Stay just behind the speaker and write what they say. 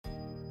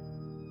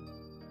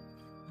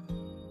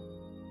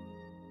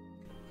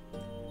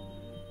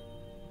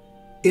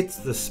It's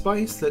the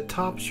spice that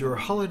tops your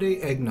holiday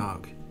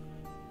eggnog,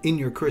 in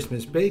your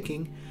Christmas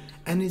baking,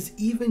 and is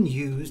even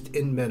used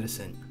in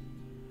medicine.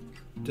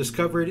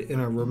 Discovered in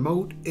a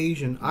remote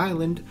Asian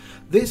island,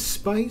 this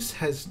spice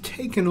has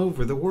taken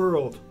over the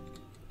world.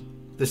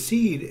 The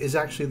seed is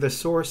actually the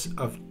source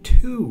of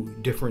 2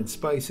 different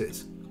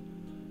spices.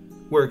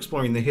 We're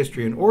exploring the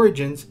history and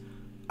origins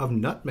of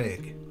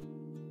nutmeg.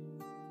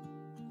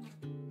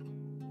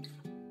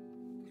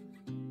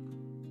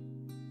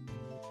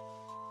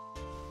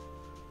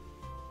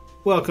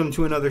 Welcome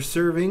to another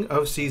serving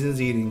of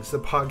Seasons Eatings, the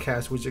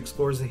podcast which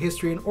explores the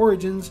history and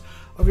origins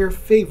of your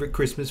favorite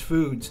Christmas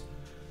foods.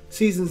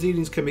 Seasons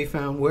Eatings can be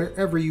found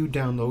wherever you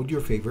download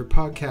your favorite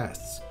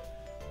podcasts.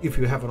 If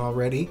you haven't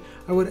already,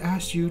 I would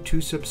ask you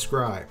to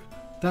subscribe.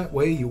 That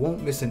way you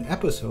won't miss an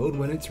episode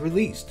when it's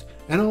released,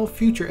 and all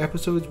future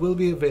episodes will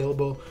be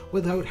available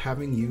without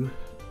having you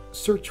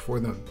search for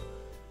them.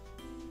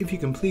 If you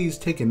can please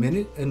take a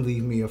minute and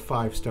leave me a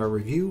 5-star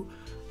review,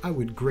 I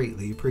would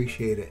greatly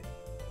appreciate it.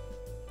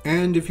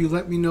 And if you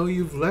let me know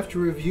you've left a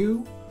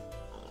review,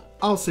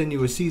 I'll send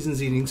you a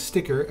Seasons Eating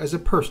sticker as a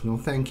personal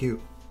thank you.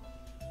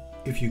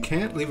 If you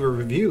can't leave a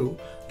review,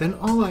 then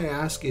all I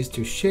ask is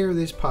to share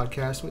this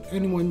podcast with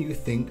anyone you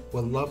think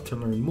will love to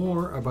learn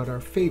more about our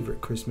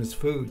favorite Christmas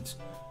foods.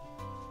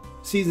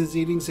 Seasons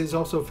Eatings is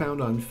also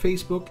found on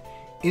Facebook,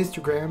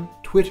 Instagram,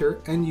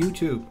 Twitter, and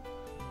YouTube.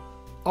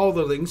 All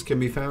the links can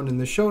be found in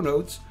the show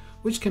notes,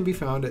 which can be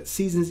found at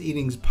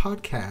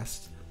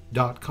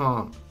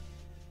seasonseatingspodcast.com.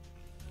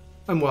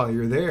 And while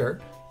you're there,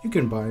 you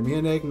can buy me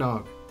an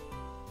eggnog.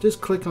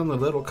 Just click on the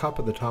little cup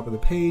at the top of the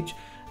page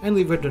and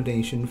leave a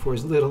donation for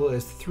as little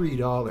as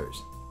 $3.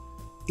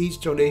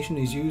 Each donation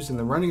is used in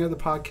the running of the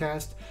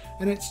podcast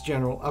and its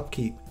general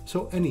upkeep,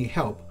 so any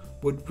help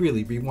would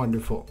really be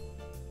wonderful.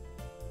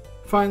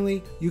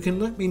 Finally, you can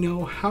let me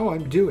know how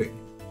I'm doing.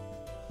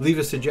 Leave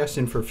a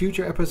suggestion for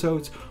future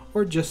episodes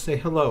or just say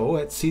hello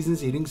at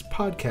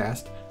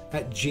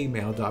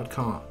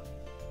seasonseatingspodcast@gmail.com.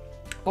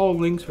 All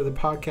links for the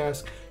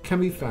podcast can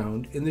be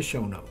found in the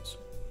show notes.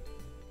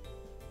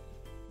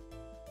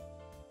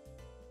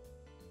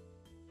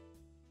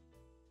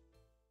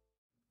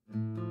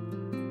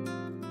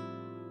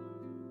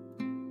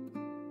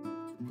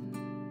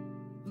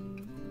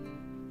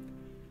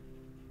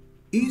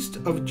 East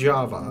of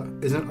Java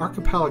is an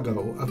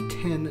archipelago of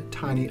 10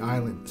 tiny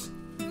islands.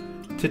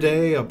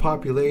 Today, a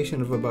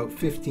population of about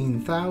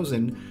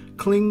 15,000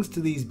 clings to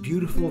these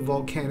beautiful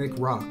volcanic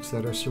rocks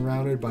that are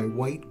surrounded by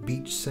white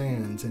beach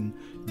sands and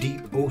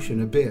deep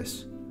ocean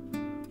abyss.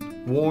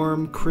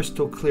 Warm,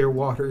 crystal clear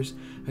waters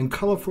and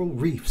colorful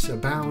reefs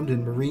abound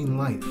in marine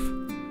life.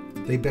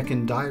 They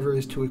beckon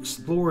divers to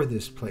explore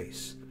this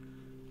place,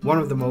 one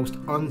of the most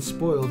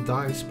unspoiled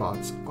dive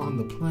spots on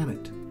the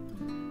planet.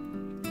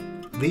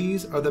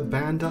 These are the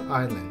Banda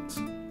Islands,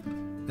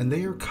 and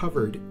they are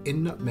covered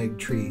in nutmeg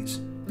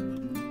trees.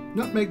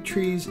 Nutmeg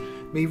trees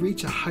may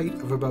reach a height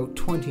of about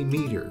 20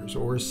 meters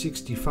or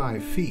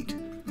 65 feet.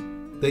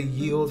 They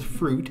yield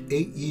fruit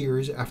 8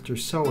 years after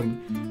sowing,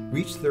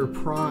 reach their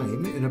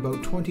prime in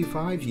about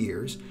 25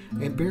 years,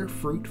 and bear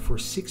fruit for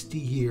 60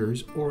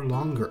 years or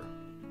longer.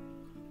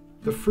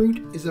 The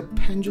fruit is a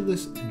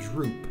pendulous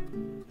drupe,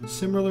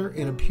 similar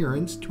in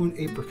appearance to an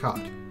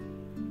apricot.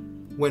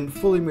 When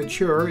fully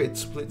mature, it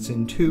splits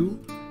in 2,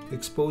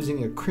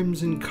 exposing a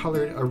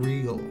crimson-colored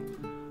aril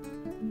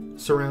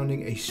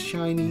surrounding a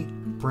shiny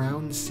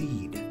brown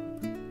seed,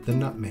 the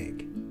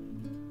nutmeg.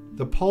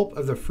 The pulp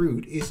of the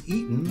fruit is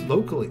eaten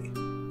locally.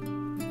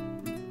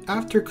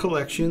 After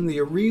collection, the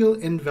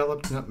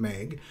aril-enveloped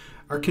nutmeg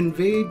are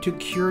conveyed to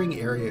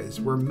curing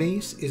areas where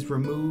mace is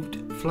removed,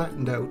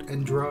 flattened out,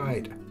 and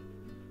dried.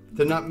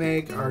 The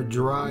nutmeg are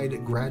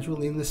dried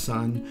gradually in the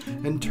sun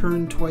and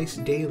turned twice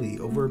daily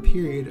over a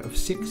period of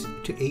 6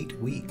 to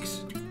 8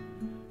 weeks.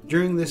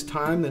 During this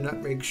time, the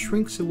nutmeg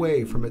shrinks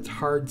away from its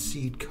hard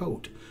seed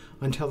coat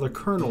until the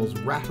kernels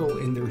rattle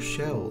in their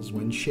shells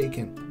when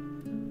shaken.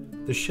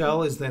 The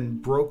shell is then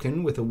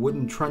broken with a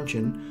wooden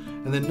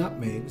truncheon and the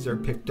nutmegs are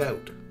picked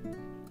out.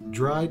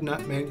 Dried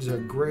nutmegs are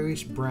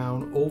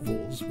grayish-brown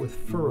ovals with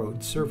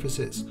furrowed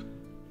surfaces.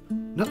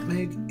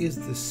 Nutmeg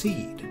is the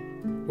seed,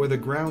 or the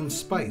ground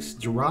spice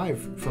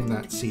derived from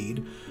that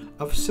seed,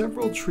 of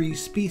several tree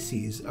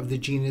species of the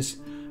genus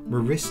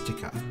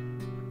Myristica.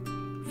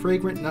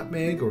 Fragrant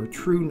nutmeg, or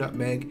true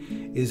nutmeg,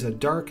 is a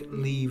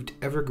dark-leaved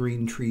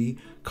evergreen tree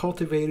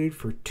cultivated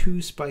for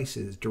 2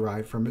 spices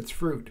derived from its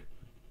fruit: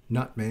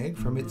 nutmeg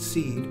from its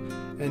seed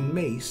and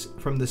mace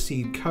from the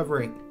seed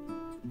covering.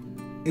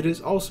 It is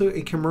also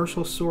a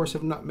commercial source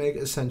of nutmeg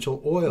essential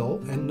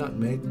oil and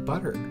nutmeg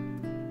butter.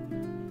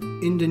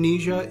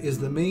 Indonesia is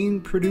the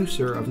main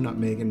producer of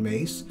nutmeg and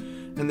mace,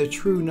 and the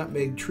true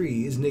nutmeg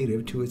tree is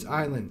native to its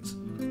islands.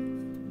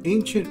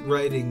 Ancient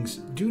writings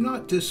do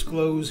not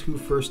disclose who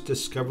first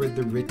discovered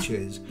the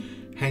riches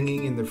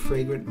hanging in the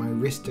fragrant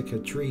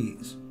Myristica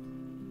trees.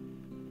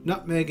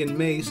 Nutmeg and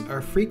mace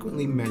are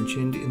frequently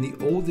mentioned in the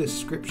oldest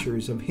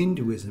scriptures of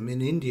Hinduism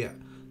in India,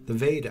 the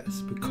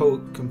Vedas,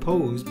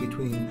 composed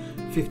between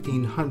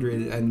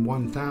 1500 and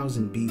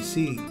 1000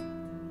 BC.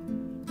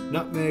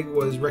 Nutmeg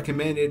was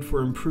recommended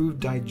for improved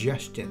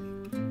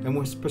digestion and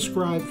was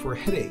prescribed for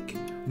headache,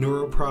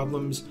 neuro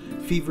problems,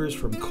 fevers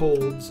from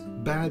colds,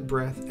 bad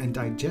breath, and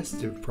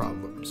digestive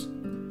problems.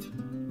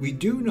 We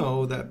do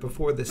know that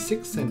before the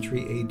 6th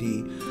century AD,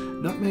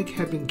 nutmeg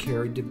had been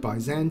carried to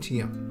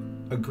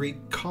Byzantium, a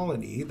Greek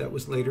colony that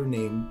was later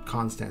named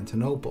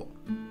Constantinople,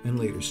 and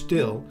later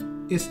still,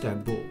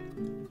 Istanbul.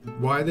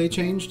 Why they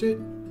changed it?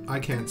 I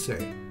can't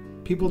say.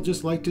 People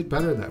just liked it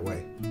better that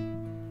way.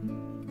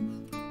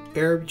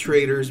 Arab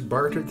traders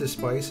bartered the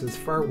spice as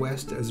far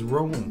west as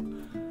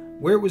Rome,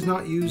 where it was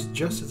not used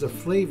just as a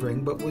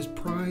flavoring but was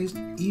prized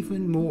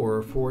even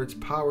more for its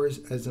powers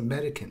as a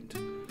medicament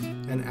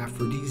and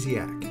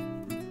aphrodisiac.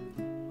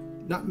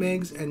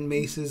 Nutmeg's and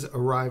mace's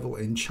arrival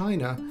in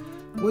China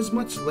was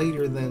much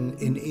later than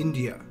in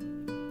India.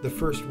 The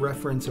first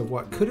reference of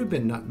what could have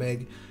been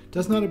nutmeg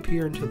does not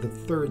appear until the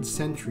 3rd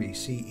century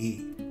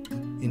CE,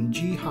 in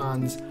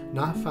Jihan's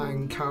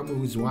Nafang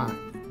Kamu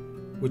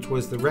Zhuang, which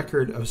was the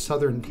record of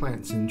southern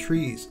plants and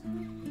trees.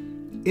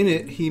 In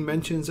it, he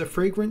mentions a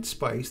fragrant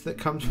spice that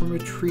comes from a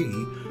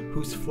tree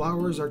whose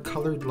flowers are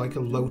colored like a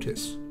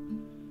lotus.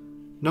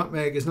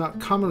 Nutmeg is not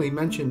commonly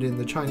mentioned in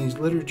the Chinese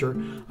literature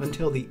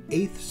until the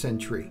 8th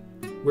century,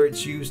 where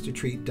it's used to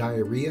treat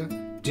diarrhea,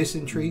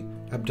 dysentery,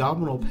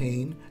 abdominal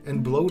pain,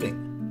 and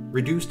bloating,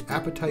 reduced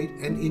appetite,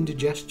 and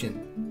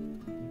indigestion.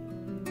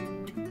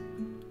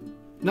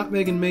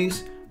 Nutmeg and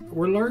mace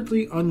were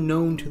largely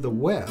unknown to the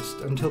West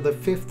until the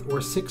 5th or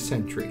 6th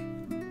century.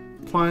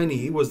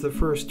 Pliny was the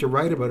first to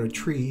write about a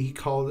tree he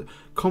called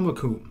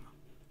comacum,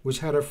 which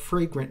had a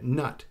fragrant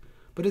nut,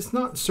 but it's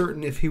not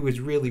certain if he was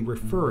really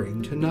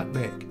referring to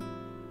nutmeg.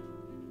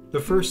 The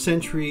 1st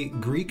century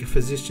Greek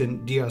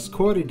physician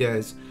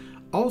Dioscorides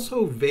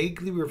also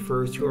vaguely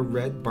refers to a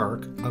red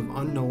bark of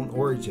unknown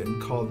origin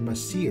called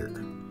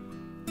masir.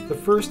 The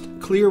first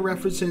clear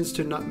references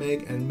to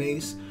nutmeg and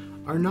mace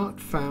are not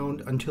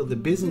found until the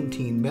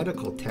Byzantine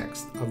medical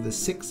text of the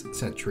 6th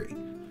century,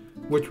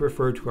 which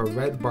refer to a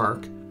red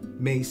bark,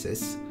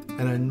 macis,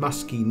 and a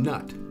musky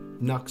nut,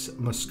 nux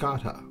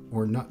muscata,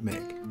 or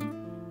nutmeg.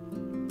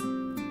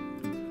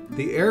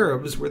 The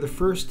Arabs were the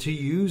first to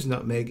use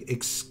nutmeg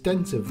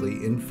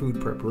extensively in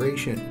food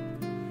preparation.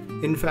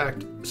 In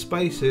fact,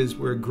 spices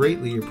were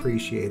greatly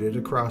appreciated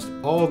across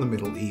all the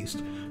Middle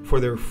East for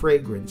their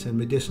fragrance and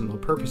medicinal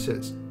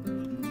purposes,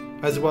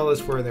 as well as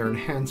for their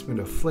enhancement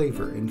of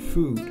flavor in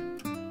food.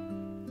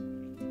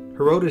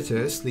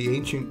 Herodotus, the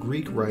ancient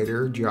Greek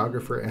writer,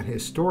 geographer, and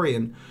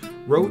historian,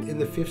 wrote in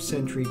the 5th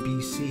century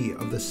BC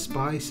of the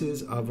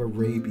spices of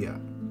Arabia,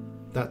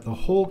 that the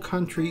whole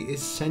country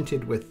is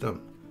scented with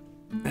them,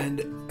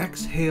 and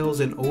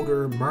exhales an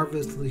odor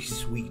marvelously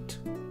sweet.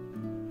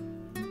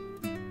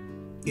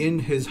 In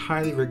his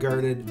highly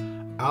regarded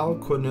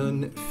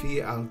Al-Qanun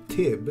fi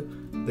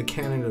al-Tib, the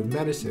Canon of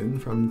Medicine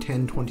from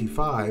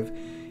 1025,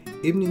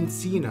 Ibn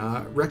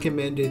Sina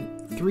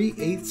recommended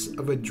 3/8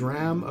 of a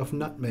dram of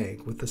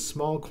nutmeg with a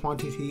small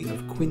quantity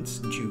of quince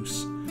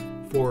juice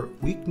for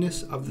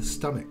weakness of the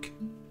stomach,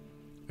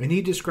 and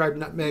he described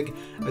nutmeg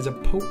as a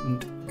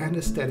potent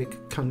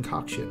anesthetic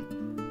concoction.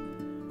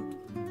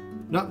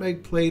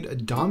 Nutmeg played a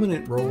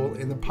dominant role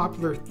in the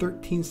popular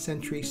 13th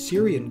century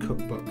Syrian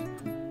cookbook,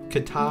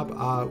 Kitab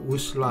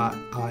al-Wusla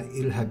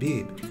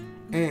al-Habib,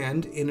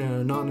 and in an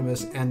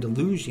anonymous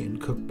Andalusian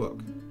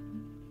cookbook.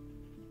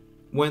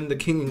 When the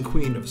King and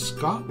Queen of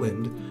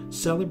Scotland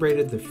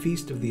celebrated the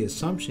Feast of the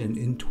Assumption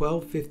in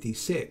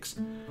 1256,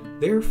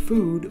 their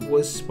food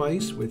was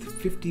spiced with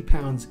 50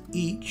 pounds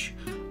each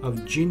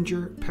of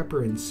ginger,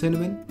 pepper, and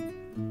cinnamon,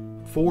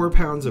 4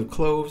 pounds of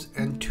cloves,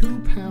 and 2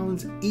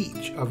 pounds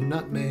each of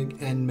nutmeg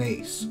and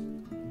mace.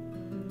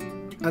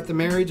 At the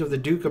marriage of the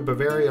Duke of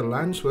Bavaria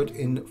Landshut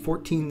in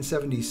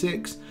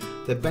 1476,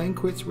 the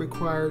banquets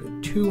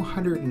required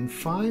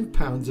 205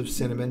 pounds of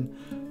cinnamon,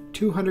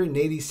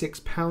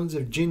 286 pounds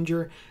of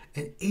ginger,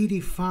 and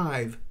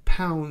 85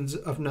 pounds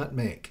of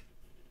nutmeg.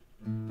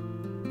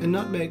 And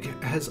nutmeg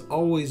has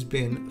always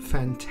been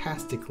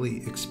fantastically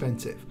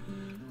expensive.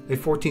 A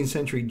 14th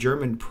century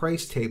German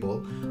price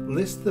table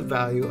lists the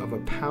value of a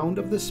pound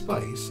of the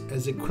spice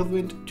as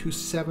equivalent to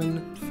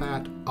 7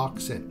 fat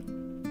oxen.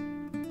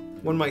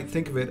 One might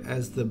think of it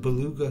as the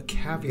beluga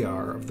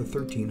caviar of the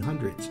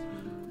 1300s.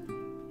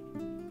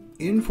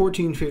 In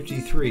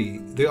 1453,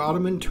 the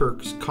Ottoman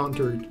Turks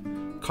conquered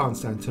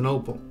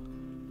Constantinople.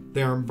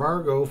 Their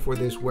embargo for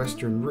this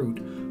western route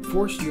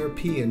forced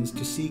Europeans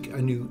to seek a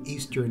new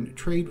eastern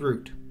trade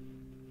route.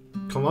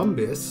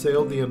 Columbus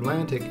sailed the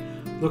Atlantic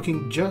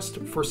looking just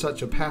for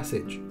such a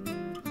passage,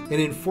 and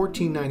in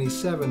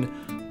 1497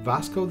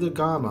 Vasco da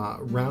Gama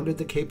rounded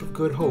the Cape of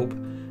Good Hope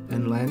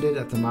and landed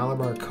at the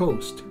Malabar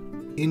coast,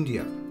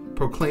 India,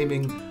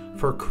 proclaiming,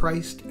 "For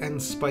Christ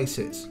and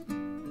spices."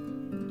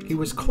 He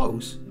was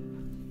close,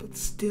 but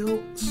still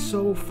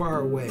so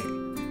far away.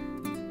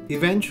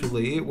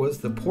 Eventually, it was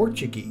the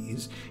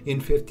Portuguese in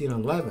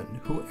 1511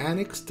 who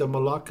annexed the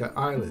Malacca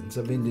Islands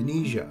of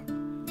Indonesia,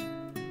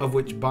 of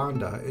which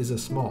Banda is a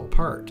small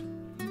part.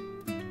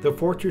 The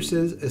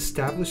fortresses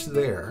established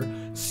there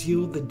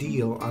sealed the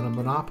deal on a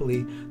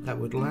monopoly that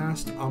would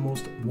last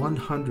almost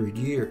 100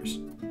 years.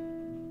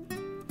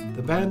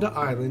 The Banda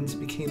Islands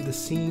became the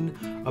scene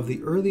of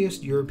the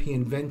earliest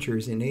European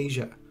ventures in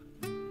Asia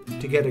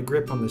to get a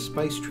grip on the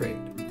spice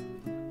trade.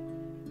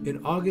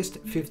 In August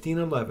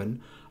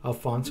 1511,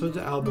 Alfonso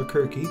de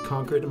Albuquerque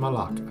conquered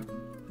Malacca,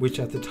 which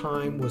at the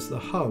time was the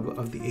hub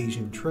of the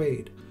Asian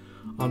trade,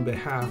 on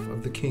behalf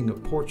of the King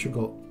of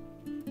Portugal.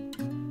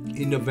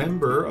 In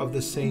November of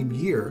the same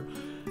year,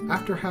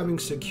 after having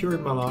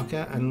secured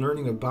Malacca and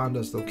learning of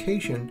Banda's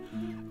location,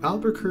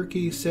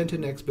 Albuquerque sent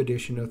an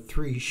expedition of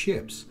 3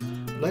 ships,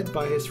 led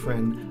by his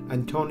friend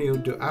Antonio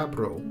de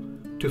Abro,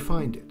 to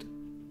find it.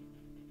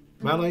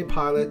 Malay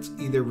pilots,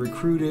 either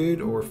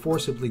recruited or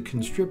forcibly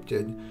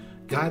conscripted,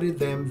 guided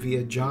them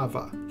via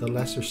Java, the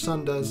Lesser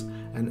Sundas,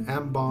 and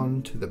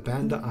Ambon to the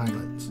Banda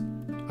Islands,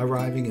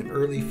 arriving in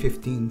early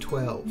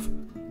 1512.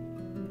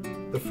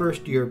 The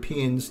first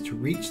Europeans to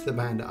reach the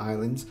Banda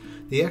Islands,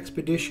 the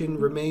expedition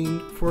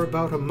remained for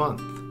about a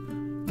month,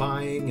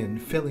 buying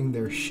and filling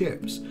their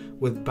ships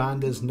with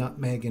Banda's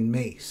nutmeg and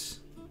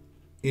mace,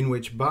 in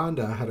which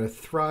Banda had a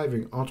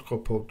thriving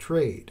entrepot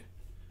trade.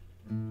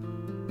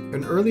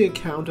 An early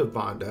account of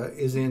Banda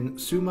is in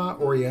Suma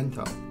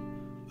Oriental,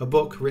 a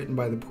book written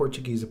by the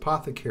Portuguese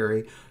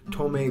apothecary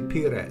Tomé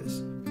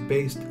Pires,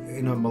 based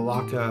in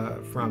Malacca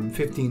from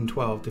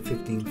 1512 to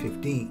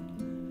 1515.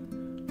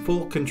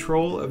 Full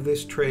control of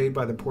this trade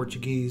by the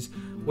Portuguese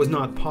was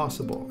not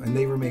possible, and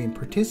they remained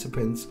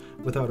participants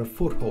without a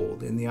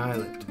foothold in the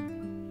island.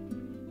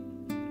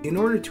 In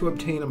order to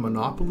obtain a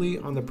monopoly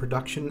on the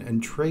production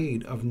and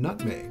trade of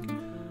nutmeg,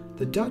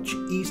 the Dutch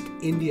East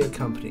India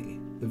Company,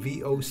 the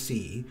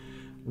VOC,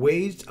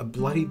 waged a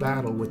bloody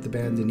battle with the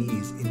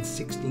Bandanese in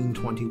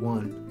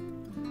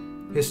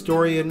 1621.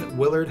 Historian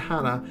Willard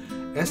Hanna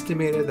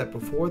estimated that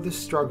before this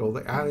struggle,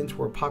 the islands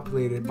were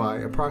populated by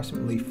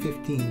approximately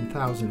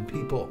 15,000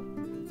 people,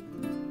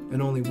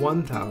 and only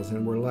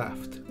 1,000 were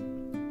left.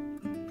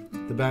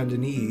 The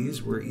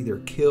Bandanese were either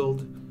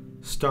killed,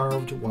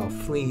 starved while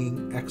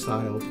fleeing,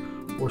 exiled,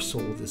 or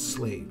sold as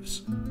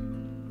slaves.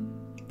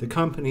 The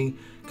company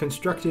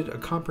constructed a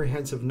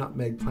comprehensive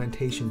nutmeg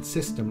plantation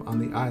system on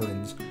the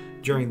islands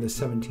during the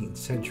 17th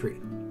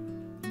century.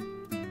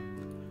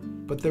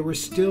 But there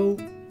was still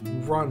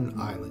Run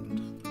Island.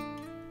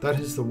 That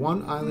is the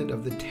one island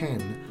of the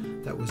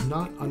 10 that was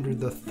not under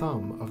the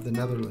thumb of the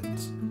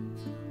Netherlands.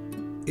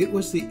 It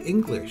was the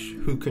English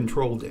who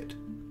controlled it,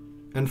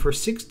 and for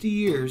 60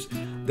 years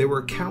there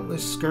were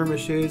countless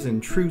skirmishes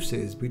and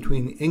truces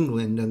between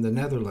England and the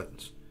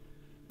Netherlands.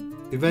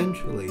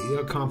 Eventually,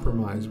 a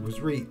compromise was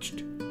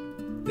reached.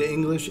 The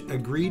English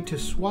agreed to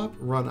swap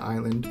Run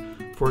Island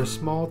for a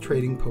small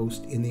trading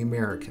post in the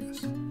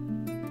Americas.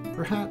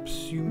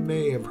 Perhaps you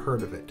may have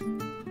heard of it.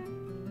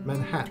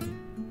 Manhattan.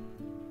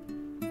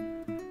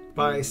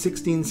 By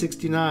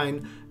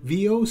 1669,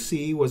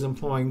 VOC was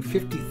employing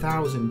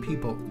 50,000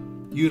 people,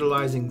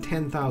 utilizing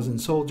 10,000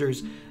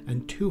 soldiers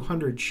and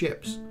 200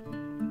 ships,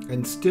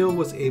 and still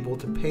was able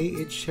to pay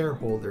its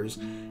shareholders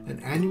an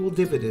annual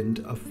dividend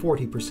of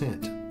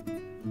 40%.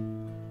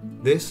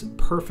 This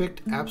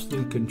perfect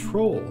absolute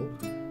control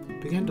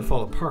began to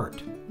fall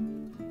apart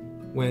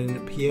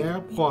when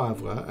Pierre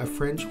Poivre, a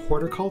French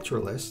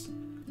horticulturalist,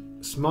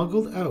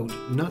 smuggled out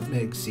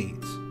nutmeg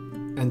seeds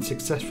and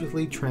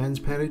successfully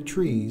transplanted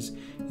trees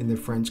in the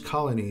French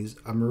colonies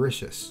of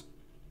Mauritius.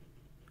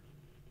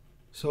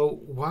 So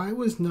why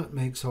was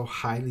nutmeg so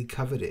highly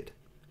coveted?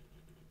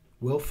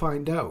 We'll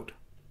find out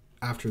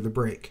after the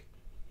break.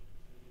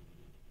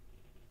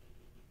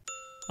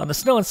 On the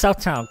Snow in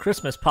Southtown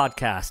Christmas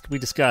podcast, we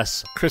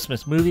discuss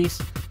Christmas movies,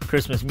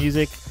 Christmas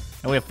music,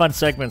 and we have fun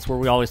segments where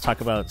we always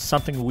talk about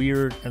something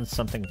weird and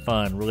something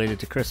fun related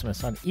to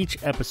Christmas on each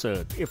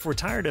episode. If we're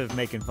tired of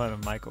making fun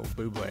of Michael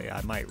Bublé,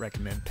 I might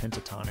recommend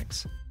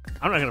Pentatonics.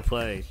 I'm not going to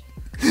play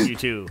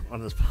U2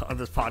 on this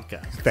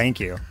podcast.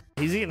 Thank you.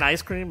 He's eating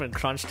ice cream and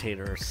crunch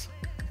taters.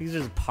 He's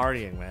just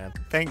partying, man.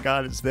 Thank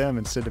God it's them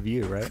instead of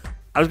you, right?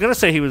 I was going to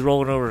say he was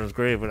rolling over in his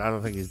grave, but I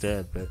don't think he's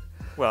dead. But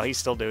well, he's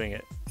still doing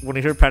it. When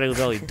he heard Patti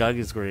LaBelle, he dug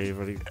his grave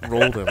and he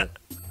rolled in it.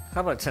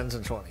 How about 10s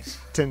and 20s?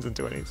 10s and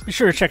 20s. Be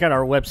sure to check out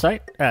our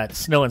website at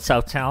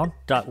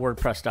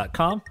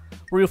snowinsouthtown.wordpress.com,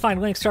 where you'll find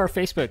links to our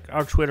Facebook,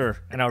 our Twitter,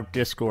 and our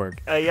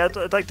Discord. Yeah,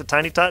 I'd like the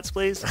tiny tots,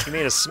 please. You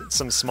made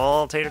some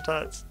small tater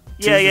tots.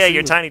 Yeah,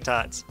 your tiny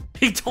tots.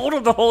 He told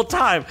him the whole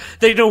time.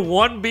 They do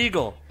one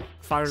beagle.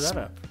 Fire that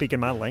up. Speaking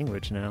my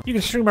language now. You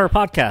can stream our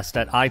podcast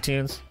at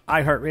iTunes,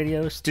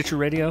 iHeartRadio, Stitcher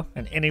Radio,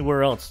 and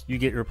anywhere else you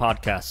get your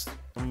podcasts.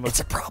 It's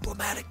a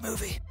problematic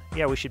movie.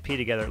 Yeah, we should pee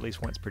together at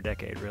least once per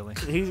decade, really.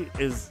 He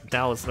is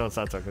down with Snow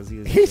South because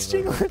he's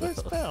jingling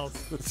those bells.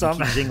 Some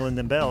jingling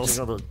them bells.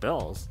 Jingling those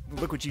bells.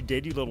 Look what you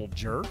did, you little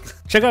jerk.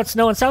 Check out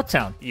Snow in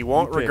Southtown. You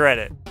won't regret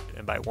it.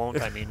 And by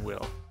won't, I mean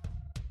will.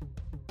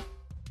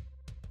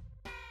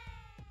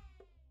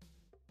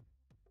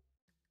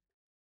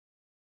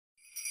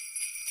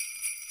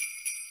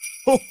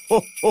 Ho,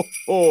 ho, ho,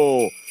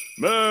 ho!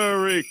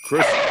 Merry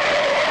Christmas!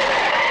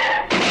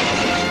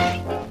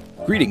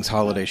 Greetings,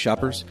 holiday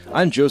shoppers.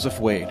 I'm Joseph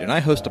Wade, and I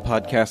host a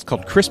podcast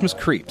called Christmas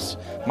Creeps.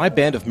 My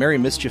band of merry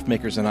mischief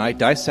makers and I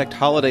dissect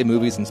holiday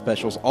movies and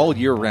specials all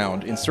year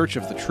round in search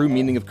of the true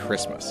meaning of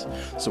Christmas.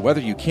 So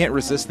whether you can't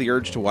resist the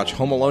urge to watch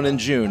Home Alone in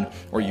June,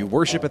 or you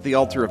worship at the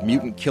altar of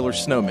mutant killer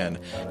snowmen,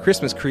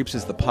 Christmas Creeps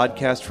is the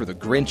podcast for the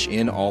Grinch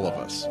in all of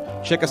us.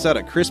 Check us out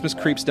at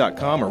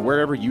ChristmasCreeps.com or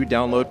wherever you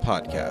download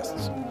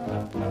podcasts.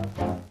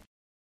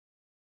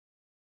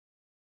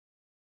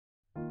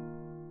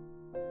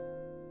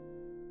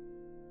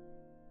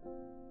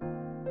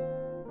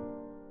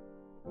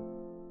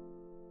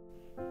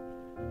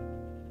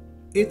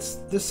 It's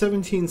the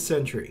 17th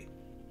century,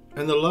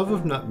 and the love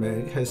of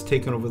nutmeg has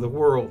taken over the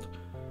world,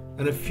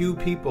 and a few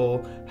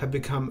people have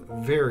become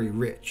very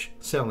rich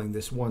selling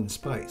this one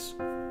spice.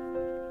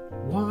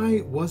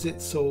 Why was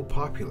it so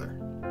popular?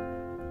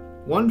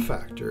 One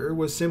factor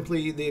was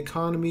simply the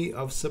economy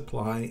of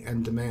supply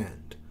and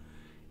demand.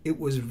 It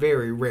was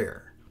very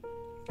rare,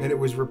 and it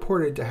was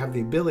reported to have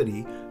the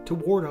ability to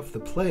ward off the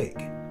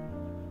plague.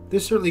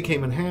 This certainly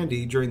came in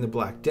handy during the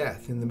Black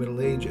Death in the Middle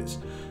Ages.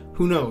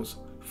 Who knows?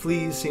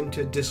 Fleas seem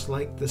to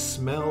dislike the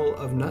smell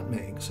of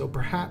nutmeg, so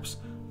perhaps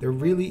there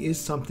really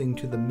is something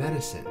to the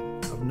medicine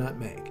of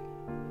nutmeg.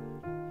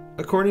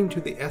 According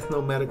to the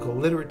ethnomedical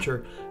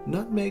literature,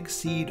 nutmeg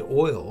seed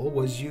oil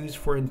was used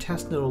for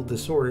intestinal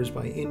disorders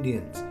by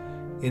Indians,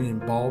 in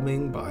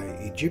embalming by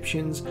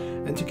Egyptians,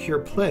 and to cure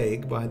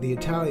plague by the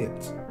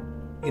Italians.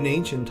 In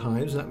ancient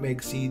times,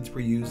 nutmeg seeds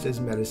were used as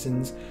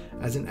medicines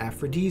as an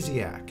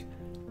aphrodisiac,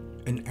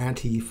 an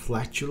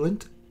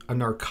anti-flatulent, a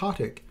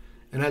narcotic,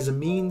 and as a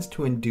means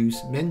to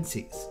induce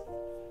menses.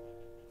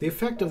 The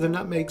effect of the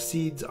nutmeg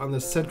seeds on the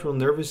central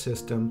nervous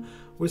system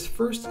was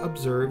first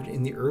observed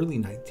in the early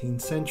 19th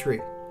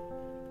century.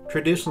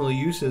 Traditional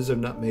uses of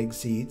nutmeg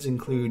seeds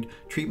include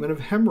treatment of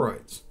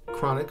hemorrhoids,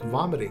 chronic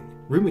vomiting,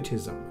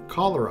 rheumatism,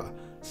 cholera,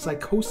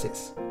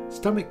 psychosis,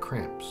 stomach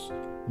cramps,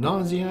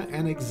 nausea,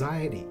 and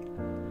anxiety.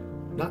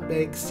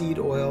 Nutmeg seed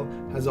oil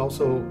has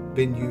also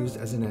been used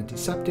as an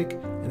antiseptic,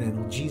 an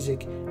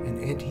analgesic, and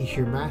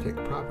anti-rheumatic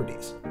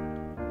properties.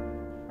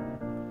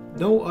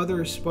 No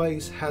other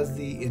spice has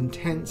the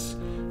intense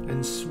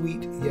and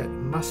sweet yet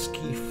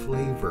musky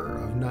flavor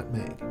of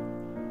nutmeg.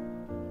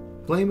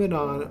 Blame it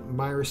on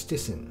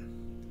myristicin,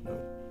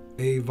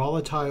 a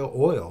volatile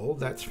oil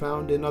that's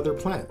found in other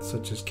plants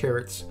such as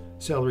carrots,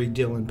 celery,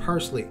 dill, and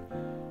parsley,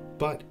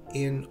 but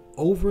in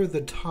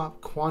over-the-top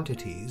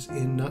quantities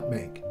in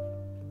nutmeg.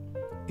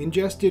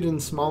 Ingested in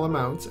small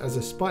amounts as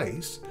a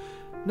spice,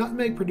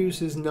 nutmeg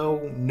produces no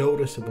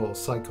noticeable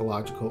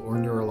psychological or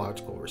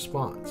neurological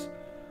response.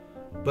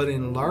 But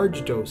in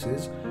large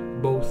doses,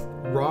 both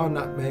raw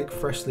nutmeg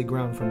freshly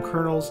ground from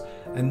kernels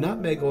and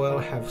nutmeg oil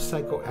have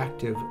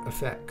psychoactive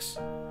effects,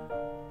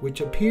 which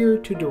appear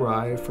to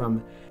derive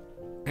from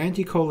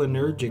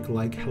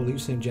anticholinergic-like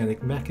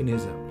hallucinogenic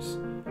mechanisms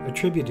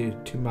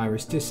attributed to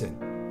myristicin.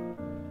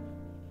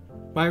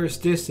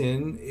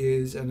 Myristicin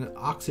is an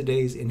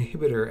oxidase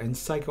inhibitor and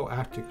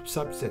psychoactive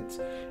substance.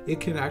 It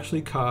can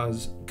actually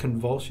cause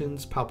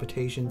convulsions,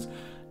 palpitations,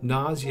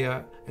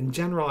 nausea, and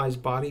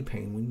generalized body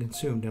pain when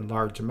consumed in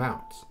large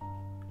amounts.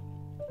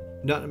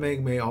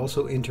 Nutmeg may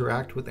also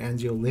interact with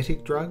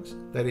anxiolytic drugs,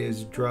 that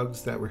is,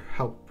 drugs that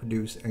help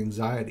produce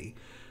anxiety.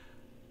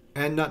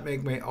 And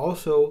nutmeg may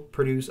also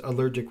produce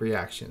allergic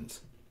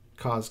reactions,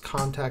 cause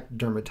contact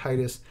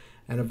dermatitis,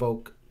 and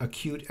evoke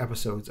acute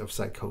episodes of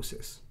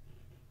psychosis.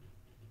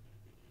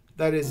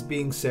 That is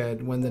being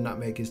said when the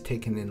nutmeg is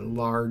taken in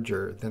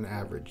larger than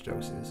average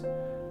doses.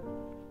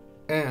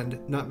 And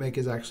nutmeg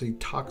is actually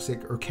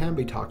toxic or can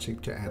be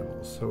toxic to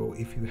animals, so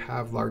if you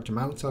have large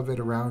amounts of it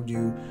around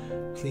you,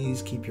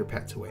 please keep your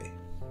pets away.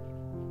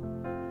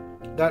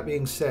 That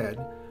being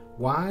said,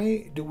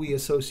 why do we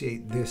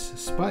associate this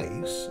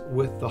spice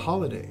with the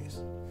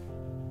holidays?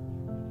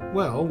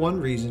 Well, one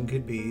reason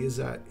could be is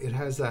that it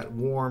has that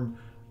warm,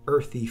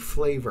 earthy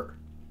flavor.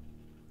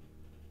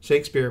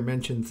 Shakespeare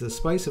mentions the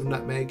spice of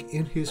nutmeg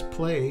in his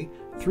play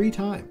 3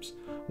 times,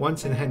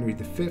 once in Henry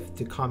V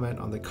to comment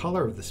on the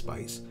color of the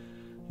spice,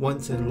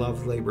 once in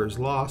Love Labour's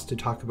Lost to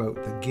talk about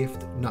the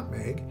gift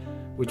nutmeg,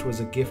 which was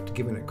a gift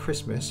given at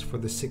Christmas for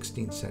the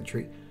 16th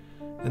century,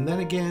 and then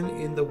again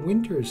in The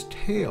Winter's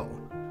Tale,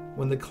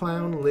 when the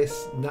clown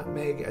lists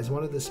nutmeg as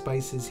one of the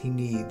spices he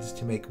needs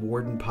to make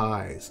Warden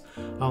pies,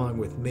 along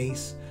with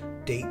mace,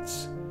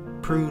 dates,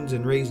 prunes,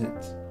 and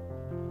raisins.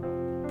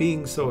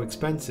 Being so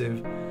expensive,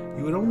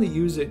 you would only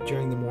use it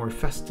during the more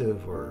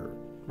festive or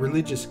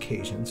religious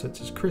occasions such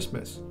as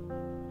Christmas.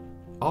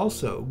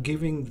 Also,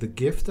 giving the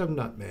gift of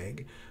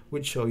nutmeg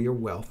would show your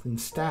wealth and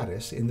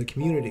status in the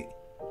community.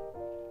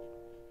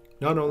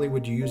 Not only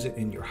would you use it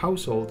in your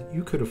household,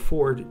 you could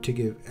afford to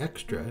give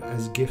extra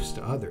as gifts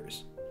to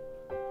others.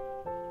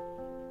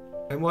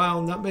 And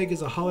while nutmeg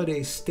is a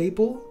holiday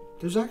staple,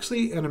 there's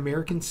actually an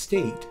American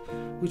state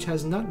which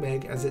has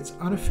nutmeg as its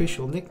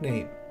unofficial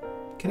nickname,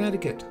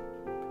 Connecticut.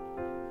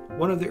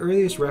 One of the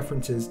earliest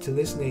references to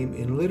this name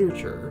in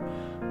literature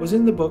was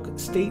in the book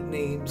State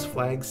Names,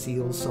 Flag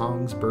Seals,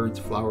 Songs, Birds,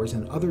 Flowers,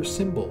 and Other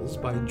Symbols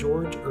by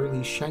George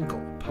Early Schenkel,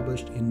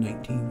 published in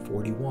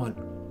 1941.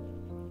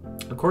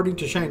 According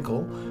to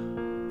Schenkel,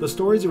 the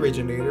story's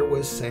originator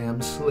was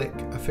Sam Slick,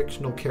 a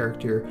fictional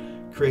character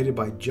created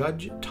by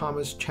Judge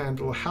Thomas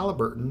Chandler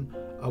Halliburton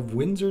of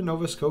Windsor,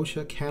 Nova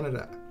Scotia,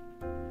 Canada.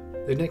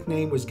 The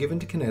nickname was given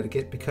to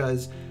Connecticut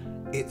because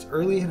its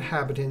early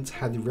inhabitants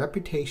had the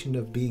reputation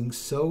of being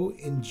so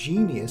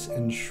ingenious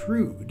and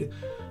shrewd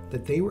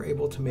that they were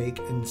able to make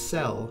and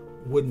sell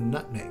wooden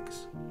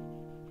nutmegs.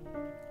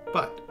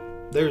 But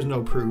there's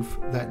no proof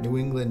that New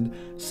England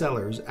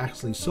sellers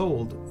actually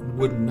sold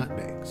wooden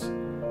nutmegs.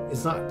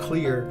 It's not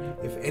clear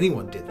if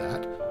anyone did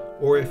that,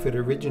 or if it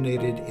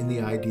originated in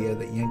the idea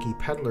that Yankee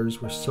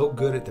peddlers were so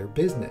good at their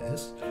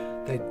business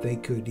that they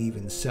could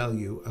even sell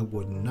you a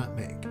wooden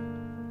nutmeg,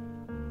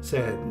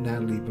 said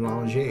Natalie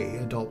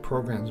Blanger, Adult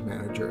Programs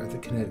Manager at the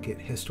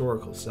Connecticut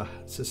Historical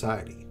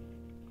Society.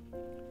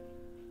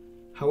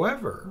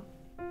 However,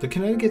 the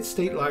Connecticut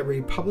State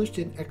Library published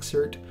an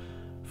excerpt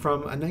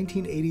from a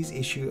 1980s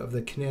issue of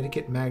the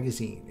Connecticut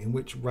Magazine in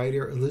which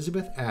writer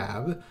Elizabeth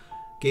Abb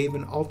gave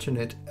an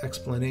alternate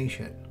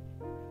explanation.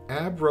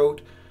 Abb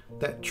wrote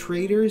that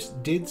traders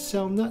did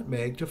sell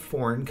nutmeg to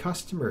foreign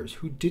customers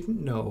who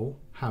didn't know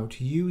how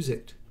to use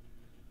it.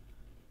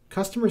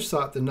 Customers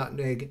thought the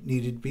nutmeg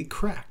needed to be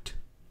cracked,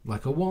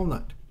 like a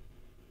walnut.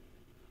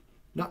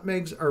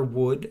 Nutmegs are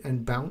wood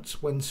and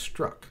bounce when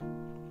struck.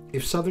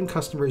 If Southern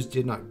customers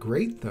did not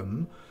grate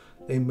them,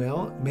 they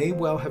may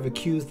well have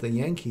accused the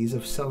Yankees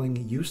of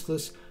selling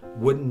useless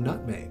wooden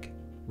nutmeg,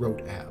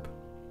 wrote Abb.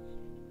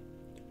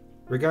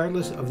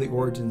 Regardless of the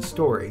origin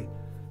story,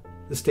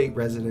 the state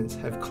residents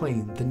have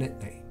claimed the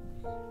nickname.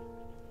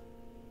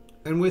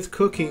 And with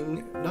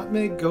cooking,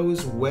 nutmeg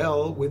goes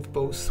well with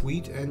both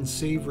sweet and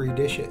savory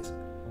dishes.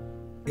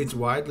 It's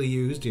widely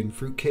used in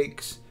fruit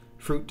cakes,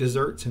 fruit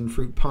desserts, and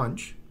fruit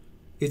punch.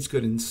 It's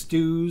good in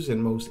stews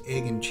and most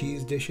egg and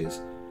cheese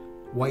dishes,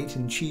 white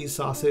and cheese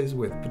sauces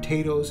with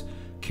potatoes,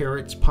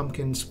 carrots,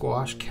 pumpkin,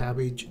 squash,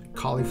 cabbage,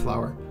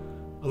 cauliflower.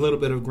 A little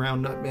bit of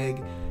ground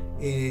nutmeg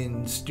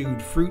in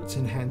stewed fruits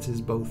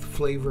enhances both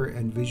flavor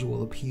and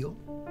visual appeal.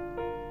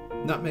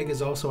 Nutmeg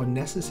is also a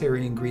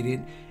necessary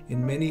ingredient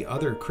in many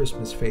other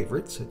Christmas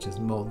favorites, such as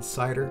mulled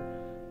cider,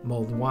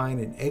 mulled wine,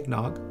 and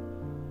eggnog.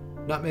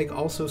 Nutmeg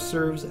also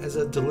serves as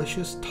a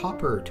delicious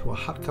topper to a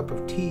hot cup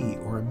of tea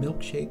or a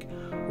milkshake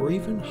or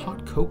even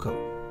hot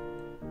cocoa.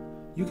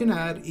 You can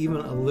add even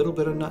a little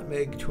bit of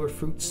nutmeg to a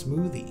fruit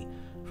smoothie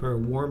for a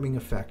warming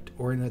effect,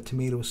 or in a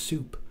tomato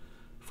soup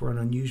for an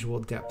unusual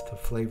depth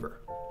of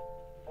flavor.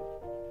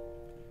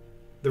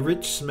 The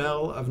rich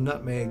smell of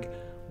nutmeg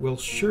will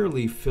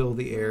surely fill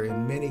the air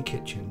in many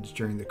kitchens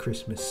during the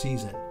Christmas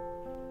season.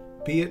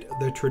 Be it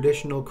the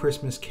traditional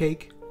Christmas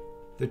cake,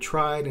 the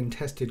tried and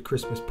tested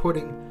Christmas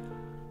pudding,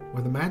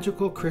 or the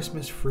magical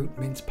Christmas fruit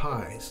mince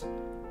pies,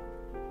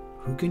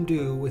 who can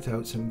do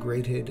without some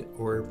grated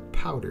or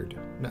powdered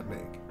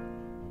nutmeg?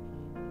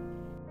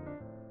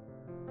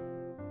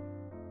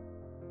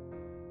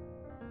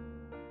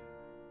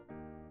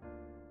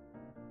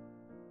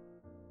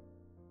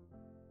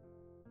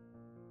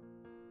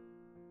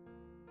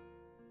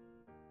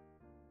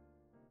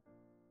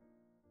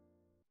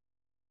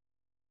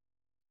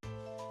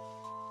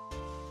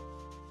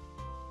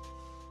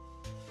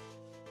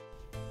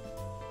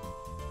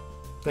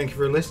 Thank you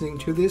for listening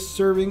to this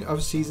serving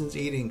of Seasons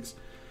Eatings.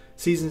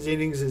 Seasons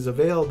Eatings is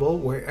available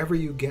wherever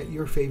you get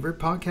your favorite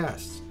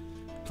podcasts.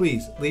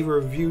 Please leave a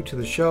review to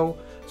the show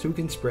so we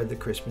can spread the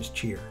Christmas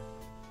cheer.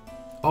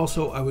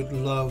 Also, I would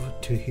love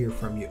to hear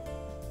from you.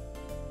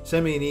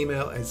 Send me an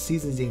email at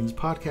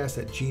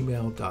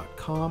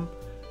seasonseatingspodcast@gmail.com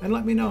and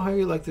let me know how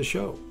you like the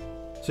show,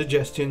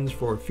 suggestions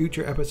for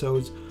future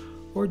episodes,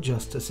 or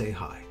just to say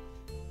hi.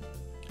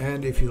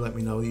 And if you let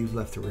me know you've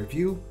left a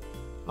review,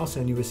 I'll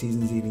send you a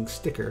Seasons Eating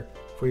sticker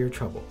for your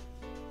trouble,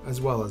 as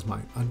well as my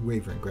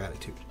unwavering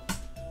gratitude.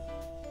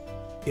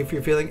 If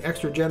you're feeling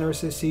extra generous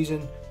this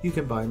season, you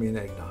can buy me an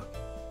eggnog.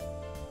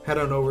 Head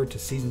on over to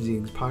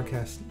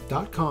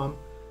seasonseatingspodcast.com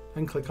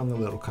and click on the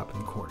little cup in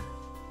the corner.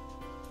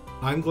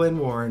 I'm Glenn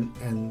Warren,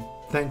 and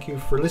thank you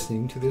for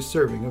listening to this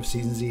serving of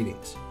Seasons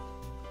Eatings.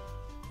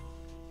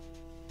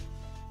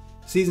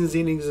 Seasons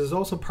Eatings is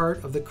also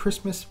part of the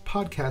Christmas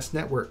Podcast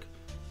Network.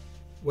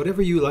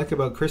 Whatever you like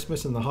about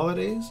Christmas and the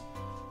holidays,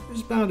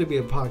 there's bound to be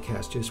a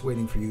podcast just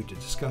waiting for you to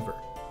discover.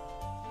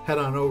 Head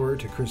on over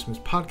to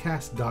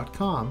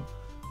christmaspodcast.com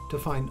to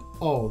find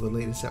all the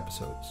latest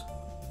episodes.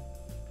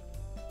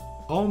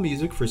 All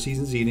music for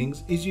Seasons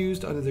Eatings is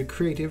used under the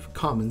Creative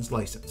Commons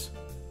license.